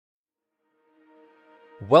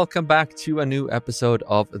Welcome back to a new episode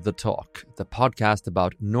of The Talk, the podcast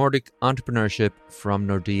about Nordic entrepreneurship from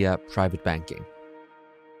Nordea Private Banking.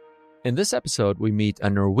 In this episode, we meet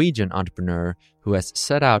a Norwegian entrepreneur who has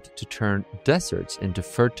set out to turn deserts into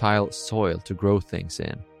fertile soil to grow things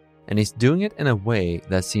in. And he's doing it in a way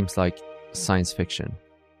that seems like science fiction.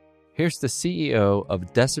 Here's the CEO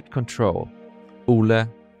of Desert Control, Ole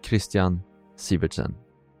Christian Sivertsen.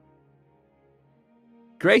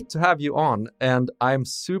 Great to have you on, and I'm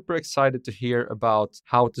super excited to hear about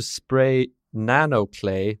how to spray nano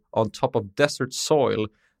clay on top of desert soil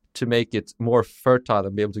to make it more fertile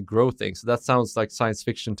and be able to grow things. That sounds like science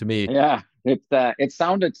fiction to me. Yeah, it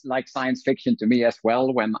sounded like science fiction to me as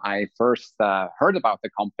well when I first heard about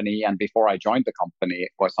the company, and before I joined the company,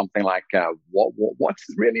 it was something like, what's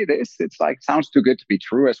really this? It's like, sounds too good to be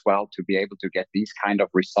true as well, to be able to get these kind of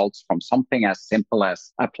results from something as simple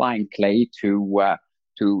as applying clay to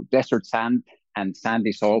desert sand and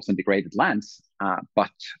sandy soils and degraded lands.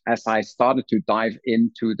 But as I started to dive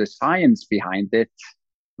into the science behind it,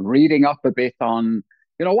 reading up a bit on,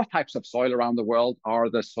 what types of soil around the world are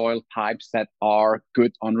the soil types that are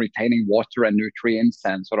good on retaining water and nutrients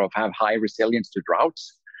and sort of have high resilience to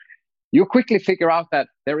droughts, you quickly figure out that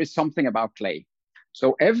there is something about clay.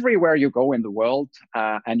 So everywhere you go in the world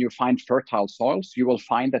and you find fertile soils, you will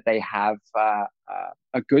find that they have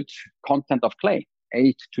a good content of clay.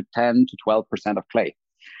 8 to 10 to 12% of clay.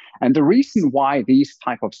 And the reason why these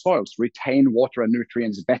type of soils retain water and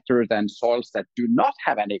nutrients better than soils that do not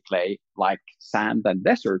have any clay, like sand and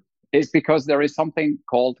desert, is because there is something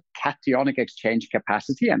called cationic exchange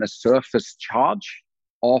capacity and a surface charge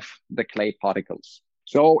of the clay particles.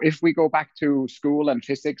 So if we go back to school and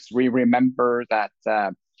physics, we remember that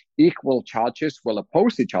equal charges will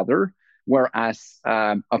oppose each other, whereas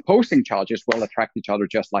opposing charges will attract each other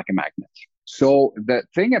just like a magnet. So the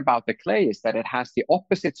thing about the clay is that it has the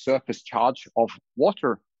opposite surface charge of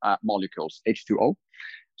water molecules, H2O.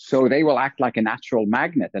 So they will act like a natural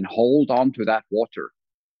magnet and hold on to that water.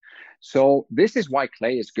 So this is why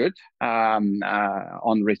clay is good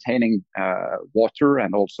on retaining water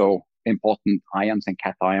and also important ions and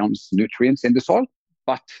cations, nutrients in the soil.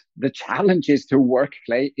 But the challenge is to work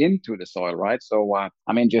clay into the soil, right? So,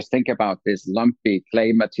 just think about this lumpy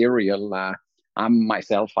clay material.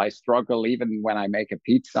 I struggle even when I make a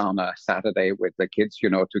pizza on a Saturday with the kids,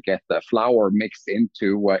 to get the flour mixed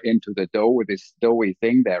into the dough. This doughy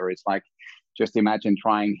thing there is like, just imagine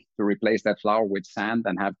trying to replace that flour with sand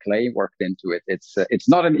and have clay worked into it. It's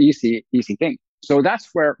not an easy thing. So that's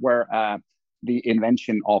where the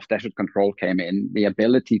invention of Desert Control came in, the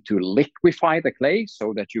ability to liquefy the clay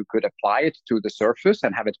so that you could apply it to the surface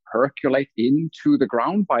and have it percolate into the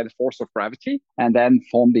ground by the force of gravity, and then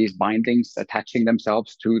form these bindings attaching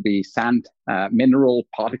themselves to the sand mineral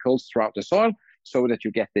particles throughout the soil so that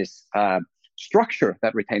you get this structure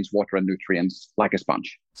that retains water and nutrients like a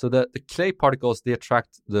sponge. So the clay particles, they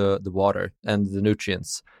attract the water and the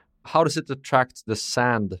nutrients. How does it attract the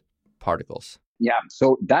sand particles? Yeah,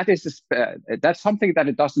 so that's something that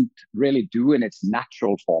it doesn't really do in its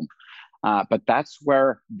natural form. But that's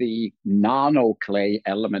where the nano clay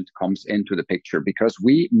element comes into the picture, because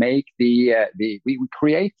we make we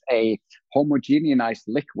create a homogeneized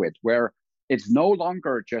liquid where it's no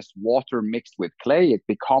longer just water mixed with clay. It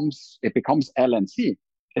becomes LNC.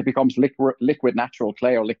 It becomes liquid natural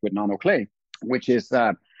clay or liquid nano clay, which is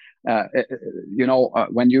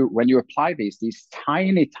when you apply these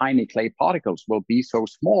tiny clay particles will be so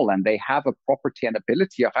small, and they have a property and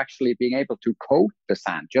ability of actually being able to coat the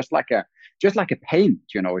sand, just like a paint.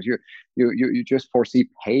 You just foresee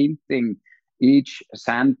painting each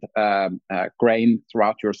sand grain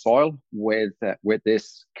throughout your soil with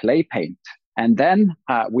this clay paint. And then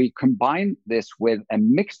we combine this with a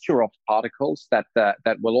mixture of particles that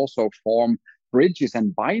will also form bridges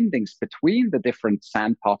and bindings between the different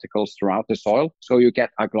sand particles throughout the soil. So you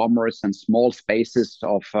get agglomerates and small spaces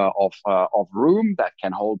of room that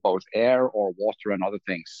can hold both air or water and other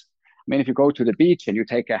things. If you go to the beach and you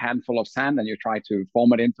take a handful of sand and you try to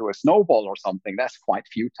form it into a snowball or something, that's quite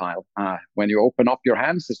futile. When you open up your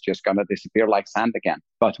hands, it's just going to disappear like sand again.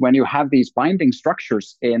 But when you have these binding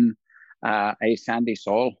structures in a sandy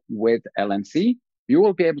soil with LNC, you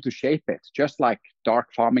will be able to shape it just like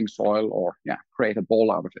dark farming soil, or create a ball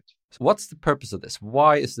out of it. So what's the purpose of this?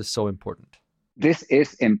 Why is this so important? This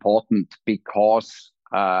is important because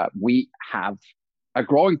we have a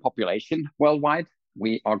growing population worldwide.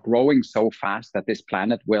 We are growing so fast that this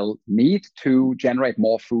planet will need to generate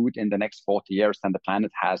more food in the next 40 years than the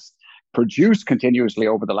planet has produced continuously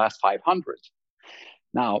over the last 500.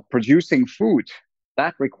 Now, producing food,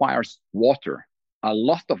 that requires water, a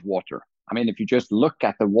lot of water. I mean, if you just look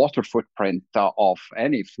at the water footprint of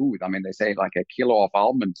any food, I mean, they say like a kilo of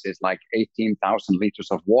almonds is like 18,000 liters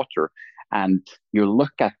of water. And you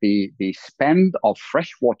look at the spend of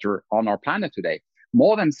fresh water on our planet today,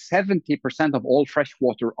 more than 70% of all fresh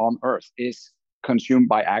water on Earth is consumed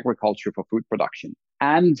by agriculture for food production.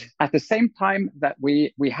 And at the same time that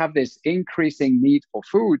we have this increasing need for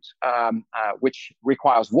food, which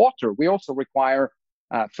requires water, we also require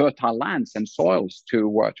fertile lands and soils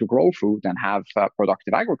to grow food and have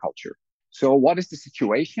productive agriculture. So, what is the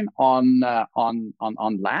situation on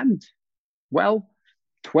land? Well,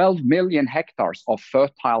 12 million hectares of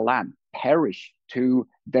fertile land perish to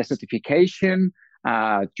desertification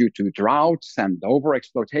due to droughts and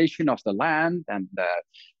overexploitation of the land and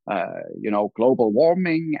global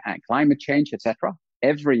warming and climate change, etc.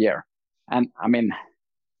 every year. And I mean,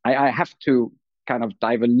 I have to kind of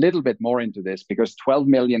dive a little bit more into this because 12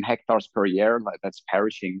 million hectares per year that's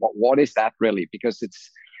perishing. What is that really? Because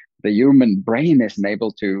it's the human brain isn't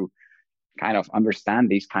able to kind of understand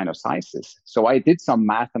these kind of sizes. So I did some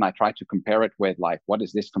math and I tried to compare it with like, what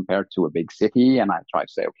is this compared to a big city? And I tried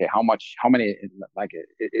to say, okay, how many, like,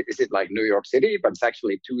 is it like New York City? But it's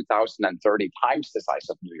actually 2030 times the size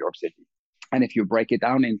of New York City. And if you break it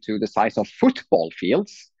down into the size of football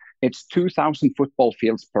fields, it's 2,000 football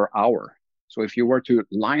fields per hour. So if you were to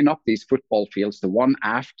line up these football fields, the one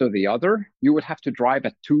after the other, you would have to drive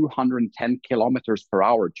at 210 kilometers per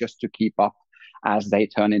hour just to keep up as they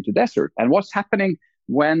turn into desert. And what's happening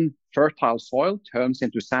when fertile soil turns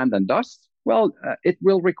into sand and dust? Well, it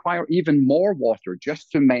will require even more water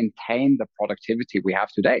just to maintain the productivity we have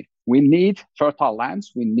today. We need fertile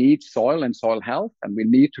lands, we need soil and soil health, and we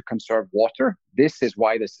need to conserve water. This is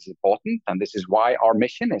why this is important, and this is why our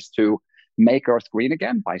mission is to make Earth green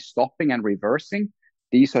again by stopping and reversing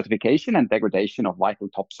desertification and degradation of vital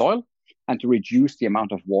topsoil, and to reduce the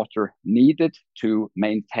amount of water needed to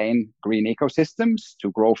maintain green ecosystems, to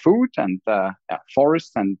grow food and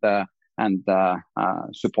forests and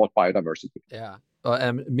support biodiversity. Yeah.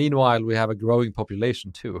 And meanwhile, we have a growing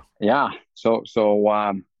population too. Yeah. So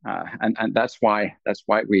and that's why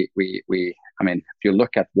we I mean, if you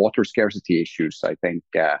look at water scarcity issues, I think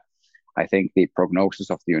the prognosis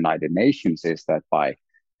of the United Nations is that by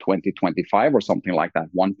 2025 or something like that,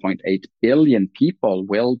 1.8 billion people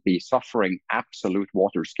will be suffering absolute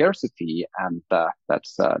water scarcity, and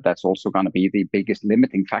that's also going to be the biggest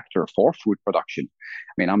limiting factor for food production.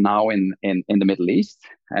 I mean, I'm now in the Middle East,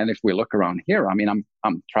 and if we look around here, I mean,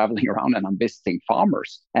 I'm traveling around and I'm visiting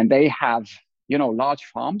farmers, and they have large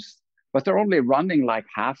farms, but they're only running like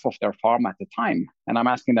half of their farm at a time. And I'm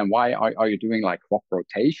asking them, why are you doing like crop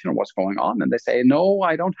rotation or what's going on? And they say, no,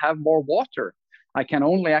 I don't have more water. I can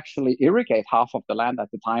only actually irrigate half of the land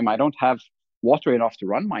at the time. I don't have water enough to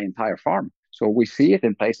run my entire farm. So we see it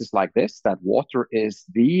in places like this, that water is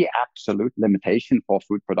the absolute limitation for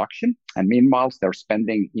food production. And meanwhile, they're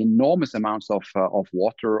spending enormous amounts of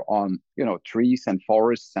water on, trees and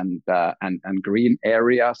forests and green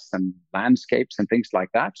areas and landscapes and things like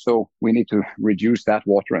that. So we need to reduce that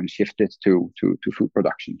water and shift it to food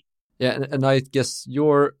production. Yeah, and I guess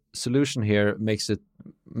your solution here makes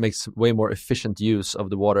way more efficient use of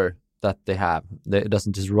the water that they have. It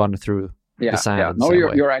doesn't just run through the sand. Yeah. No,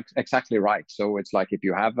 you're exactly right. So it's like if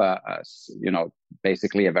you have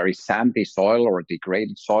basically a very sandy soil or a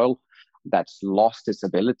degraded soil that's lost its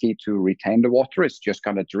ability to retain the water, it's just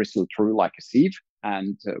going to drizzle through like a sieve.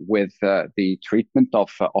 And with the treatment of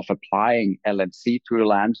applying LNC to the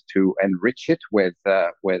land to enrich it with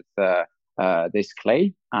this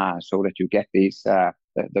clay, so that you get these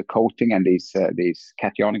the coating and these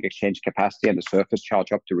cationic exchange capacity and the surface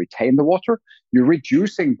charge up to retain the water, you're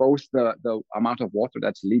reducing both the amount of water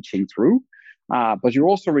that's leaching through, but you're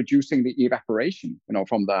also reducing the evaporation,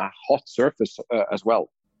 from the hot surface as well.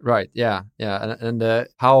 Right. Yeah. Yeah. And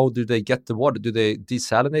how do they get the water? Do they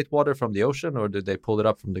desalinate water from the ocean, or do they pull it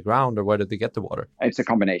up from the ground, or where do they get the water? It's a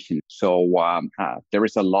combination. So there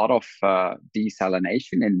is a lot of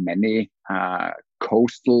desalination in many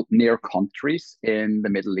coastal near countries in the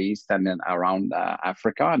Middle East and then around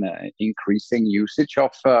Africa, and increasing usage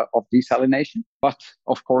of desalination. But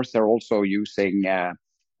of course, they're also using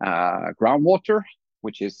groundwater,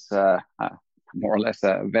 which is more or less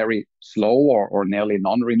a very slow or nearly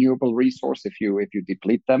non-renewable resource. If you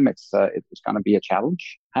deplete them, it's going to be a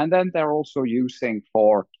challenge. And then they're also using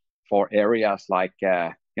for areas like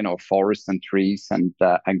forests and trees and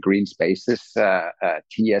green spaces,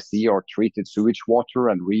 TSE or treated sewage water,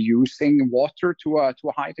 and reusing water to a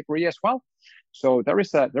high degree as well. So there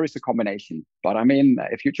is a combination. But I mean,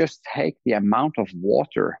 if you just take the amount of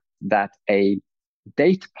water that a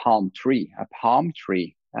palm tree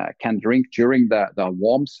can drink during the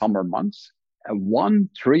warm summer months, one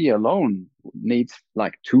tree alone needs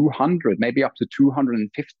like 200, maybe up to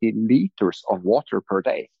 250 liters of water per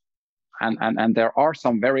day. And there are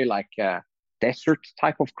some very desert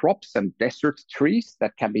type of crops and desert trees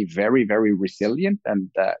that can be very, very resilient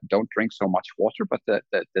and don't drink so much water, but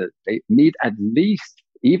they need at least,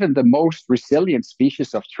 even the most resilient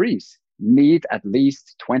species of trees need at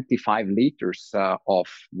least 25 liters of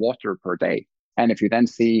water per day. And if you then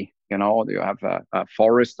see, you have a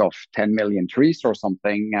forest of 10 million trees or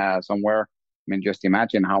something somewhere, I mean, just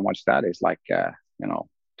imagine how much that is,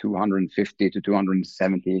 250 to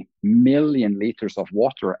 270 million liters of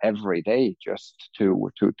water every day just to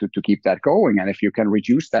keep that going. And if you can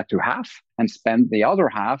reduce that to half and spend the other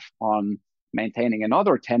half on maintaining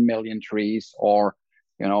another 10 million trees, or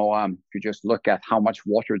if you just look at how much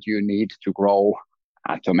water do you need to grow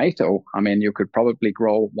a tomato, I mean, you could probably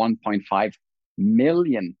grow 1.5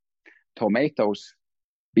 million tomatoes,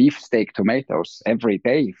 beefsteak tomatoes every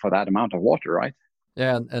day for that amount of water, right?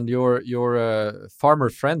 Yeah, and your farmer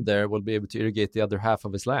friend there will be able to irrigate the other half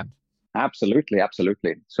of his land. Absolutely.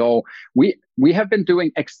 So we have been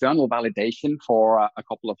doing external validation for a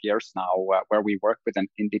couple of years now, where we work with an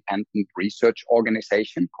independent research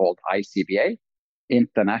organization called ICBA,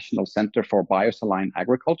 International Center for Biosaline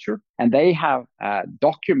Agriculture, and they have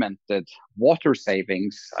documented water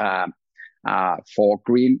savings for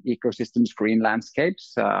green ecosystems, green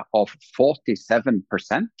landscapes of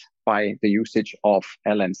 47% by the usage of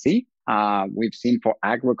LNC. We've seen for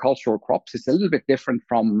agricultural crops, it's a little bit different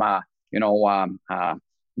from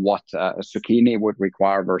what a zucchini would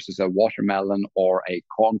require versus a watermelon or a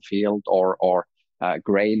cornfield or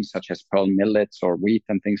grains such as pearl millets or wheat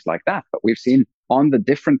and things like that. But we've seen on the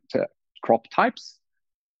different crop types,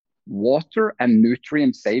 water and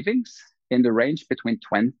nutrient savings in the range between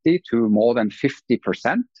 20 to more than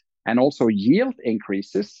 50%, and also yield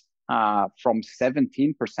increases from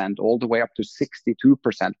 17% all the way up to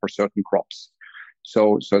 62% for certain crops.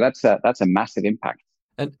 So that's a massive impact.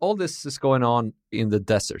 And all this is going on in the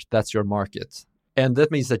desert. That's your market. And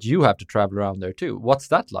that means that you have to travel around there too. What's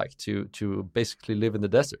that like to basically live in the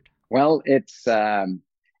desert? Well, it's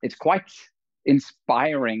quite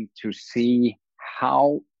inspiring to see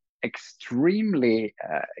how extremely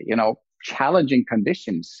challenging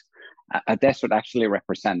conditions a desert actually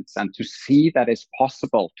represents, and to see that it's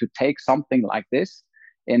possible to take something like this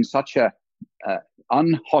in such a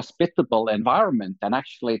unhospitable environment and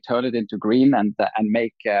actually turn it into green and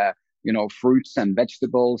make fruits and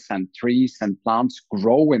vegetables and trees and plants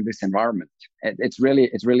grow in this environment. It's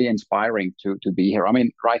really inspiring to be here. I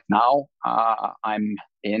mean, right now I'm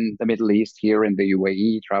in the Middle East, here in the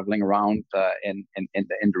UAE, traveling around in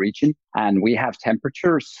the region, and we have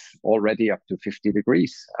temperatures already up to 50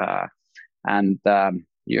 degrees.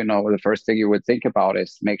 The first thing you would think about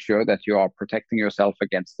is make sure that you are protecting yourself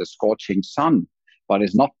against the scorching sun. But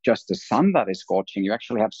it's not just the sun that is scorching. You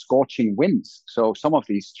actually have scorching winds. So some of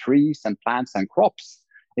these trees and plants and crops,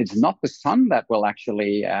 it's not the sun that will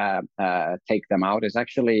actually take them out. It's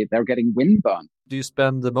actually they're getting windburn. Do you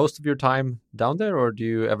spend the most of your time down there, or do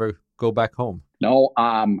you ever go back home? No,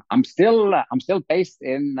 I'm still based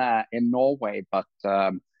in Norway, but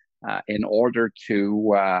in order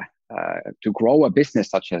to grow a business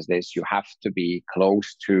such as this, you have to be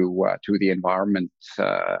close to the environment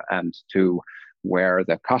and to where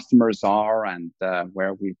the customers are, and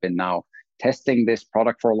where we've been now testing this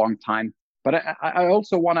product for a long time. But I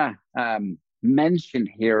also want to mention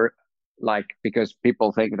here, because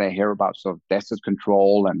people think they hear about sort of desert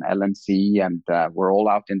control and LNC, and we're all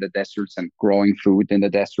out in the deserts and growing food in the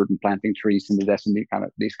desert and planting trees in the desert,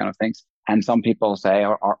 these kind of things. And some people say,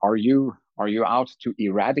 are you out to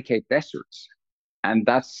eradicate deserts? And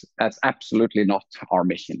that's absolutely not our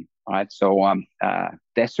mission, right? So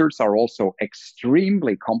deserts are also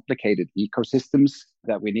extremely complicated ecosystems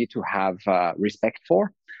that we need to have respect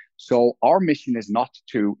for. So our mission is not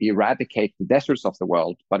to eradicate the deserts of the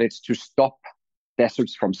world, but it's to stop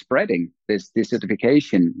deserts from spreading. This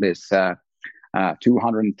desertification, this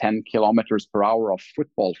 210 kilometers per hour of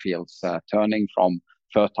football fields turning from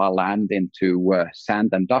fertile land into sand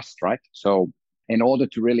and dust, right? So in order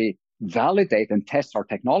to really validate and test our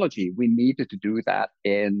technology, we needed to do that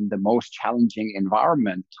in the most challenging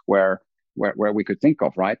environment where we could think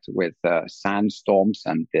of, right? With sandstorms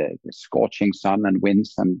and the scorching sun and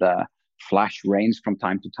winds and flash rains from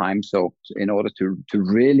time to time. So in order to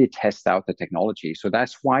really test out the technology. So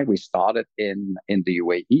that's why we started in the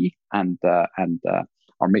UAE, and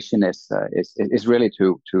our mission is really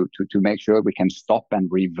to make sure we can stop and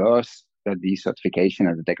reverse the desertification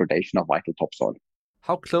and the degradation of vital topsoil.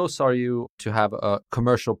 How close are you to have a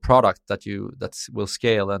commercial product that will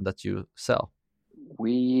scale and that you sell?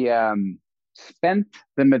 We spent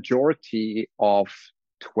the majority of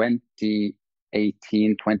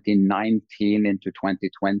 2018, 2019 into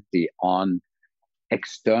 2020 on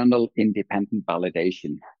external independent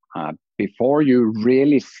validation. Before you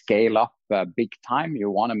really scale up big time, you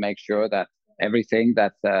want to make sure that everything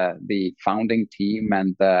that the founding team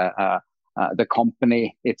and the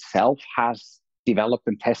company itself has developed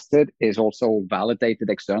and tested is also validated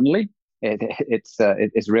externally.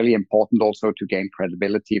 It's really important also to gain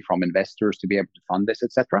credibility from investors to be able to fund this,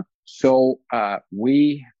 etc. So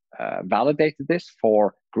we validated this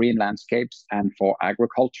for green landscapes and for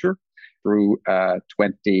agriculture through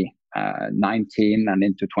 2019 and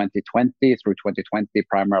into 2020. Through 2020,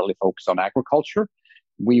 primarily focused on agriculture.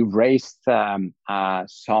 We raised some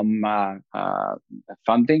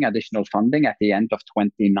funding, additional funding at the end of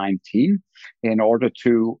 2019 in order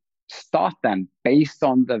to start then, based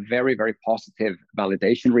on the very, very positive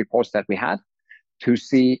validation reports that we had, to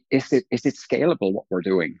see is it scalable what we're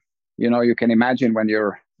doing. You can imagine when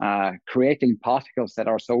you're creating particles that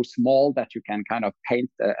are so small that you can kind of paint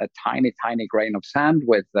a tiny grain of sand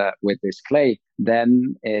with this clay,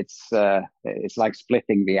 then it's like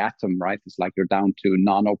splitting the atom, right? It's like you're down to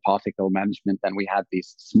nanoparticle management, and we had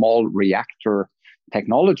this small reactor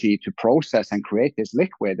technology to process and create this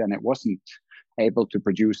liquid, and it wasn't able to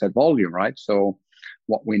produce at volume, right? So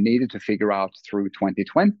what we needed to figure out through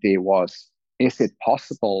 2020 was, is it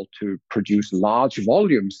possible to produce large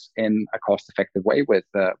volumes in a cost-effective way with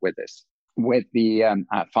this? With the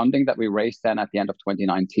funding that we raised then at the end of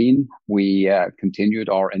 2019, we continued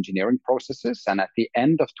our engineering processes. And at the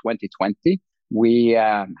end of 2020, we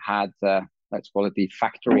had, let's call it the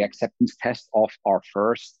factory acceptance test of our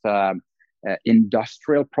first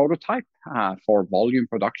industrial prototype for volume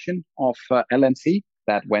production of LNC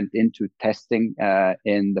that went into testing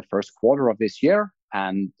in the first quarter of this year.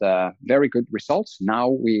 And very good results. Now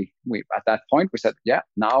we at that point we said, yeah,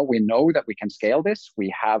 now we know that we can scale this. We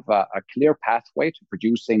have a clear pathway to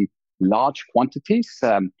producing large quantities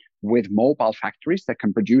with mobile factories that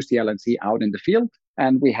can produce the LNC out in the field.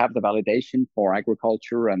 And we have the validation for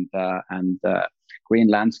agriculture and green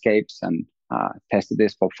landscapes, and tested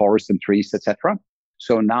this for forests and trees, etc.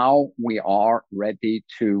 So now we are ready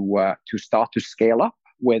to start to scale up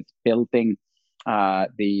with building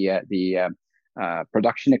the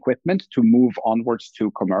production equipment to move onwards to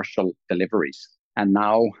commercial deliveries. And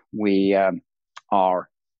now we are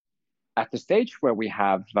at the stage where we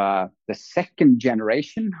have the second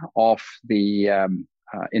generation of the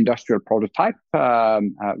industrial prototype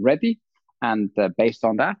ready. And based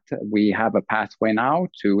on that, we have a pathway now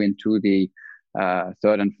into the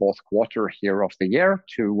third and fourth quarter here of the year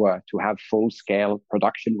to have full scale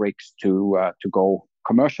production rigs to go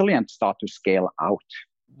commercially and start to scale out.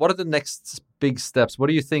 What are the next big steps? What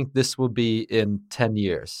do you think this will be in 10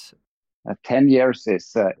 years? 10 years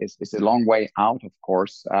is a long way out, of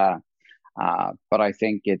course, but I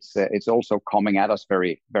think it's also coming at us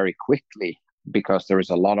very, very quickly, because there is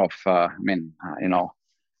a lot of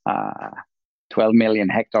 12 million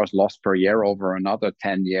hectares lost per year over another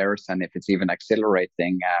 10 years, and if it's even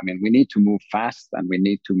accelerating, we need to move fast and we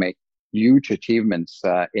need to make huge achievements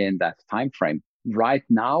in that time frame. Right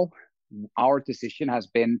now, our decision has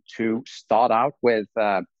been to start out with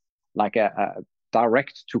like a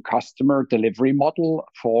direct to customer delivery model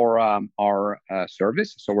for our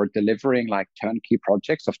service. So we're delivering like turnkey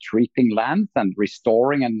projects of treating land and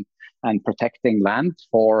restoring and protecting land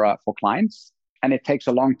for clients. And it takes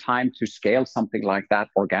a long time to scale something like that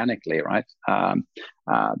organically, right?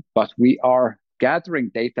 But we are gathering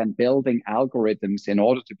data and building algorithms in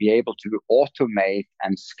order to be able to automate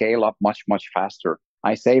and scale up much, much faster.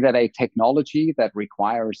 I say that a technology that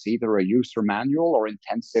requires either a user manual or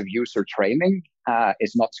intensive user training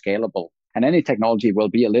is not scalable. And any technology will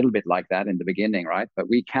be a little bit like that in the beginning, right? But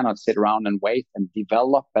we cannot sit around and wait and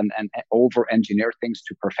develop and over-engineer things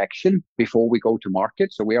to perfection before we go to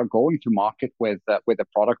market. So we are going to market with a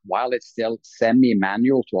product while it's still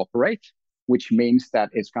semi-manual to operate, which means that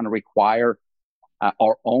it's going to require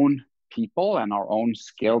our own people and our own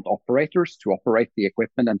skilled operators to operate the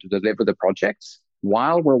equipment and to deliver the projects,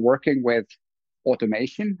 while we're working with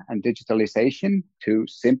automation and digitalization to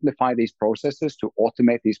simplify these processes, to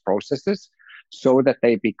automate these processes so that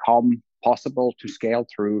they become possible to scale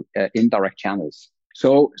through indirect channels.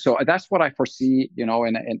 So that's what I foresee,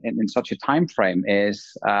 in such a time frame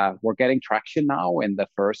is we're getting traction now in the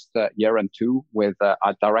first year and two with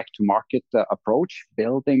a direct to market approach,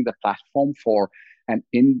 building the platform for an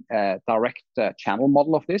indirect channel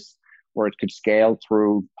model of this. or it could scale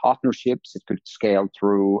through partnerships. It could scale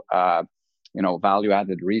through,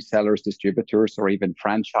 value-added resellers, distributors, or even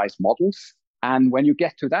franchise models. And when you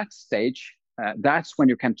get to that stage, that's when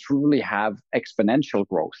you can truly have exponential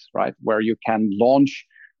growth, right? Where you can launch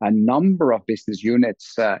a number of business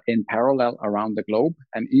units in parallel around the globe,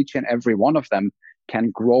 and each and every one of them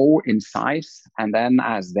can grow in size. And then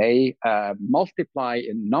as they multiply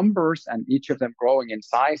in numbers and each of them growing in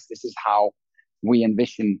size, this is how we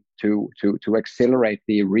envision to accelerate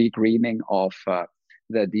the regreening of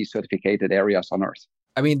the desertificated areas on Earth.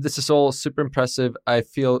 I mean, this is all super impressive. I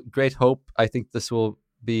feel great hope. I think this will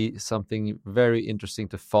be something very interesting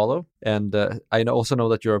to follow. And I also know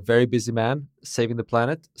that you're a very busy man saving the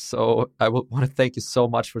planet. So I want to thank you so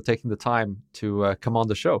much for taking the time to come on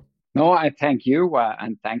the show. No, I thank you,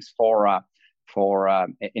 and thanks for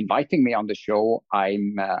inviting me on the show. I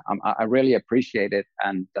really appreciate it,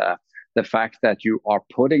 and the fact that you are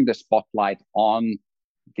putting the spotlight on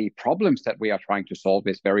the problems that we are trying to solve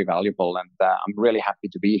is very valuable, and I'm really happy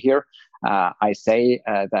to be here. I say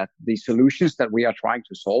that the solutions that we are trying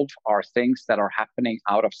to solve are things that are happening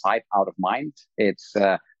out of sight, out of mind. It's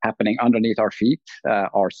happening underneath our feet.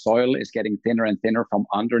 Our soil is getting thinner and thinner from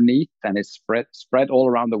underneath, and it's spread all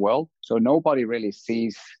around the world. So nobody really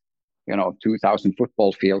sees 2,000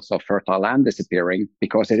 football fields of fertile land disappearing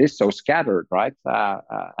because it is so scattered, right?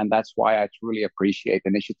 And that's why I truly appreciate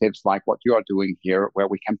initiatives like what you are doing here, where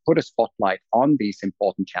we can put a spotlight on these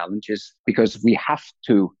important challenges, because we have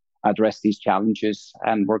to address these challenges,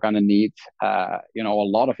 and we're going to need, a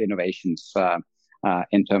lot of innovations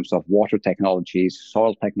in terms of water technologies,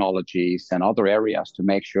 soil technologies, and other areas to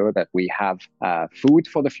make sure that we have food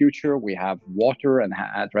for the future, we have water and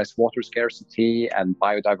address water scarcity and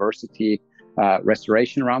biodiversity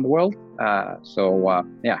restoration around the world. So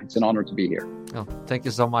it's an honor to be here. Oh, thank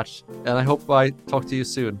you so much. And I hope I talk to you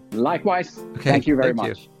soon. Likewise. Okay, thank you very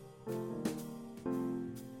much. You.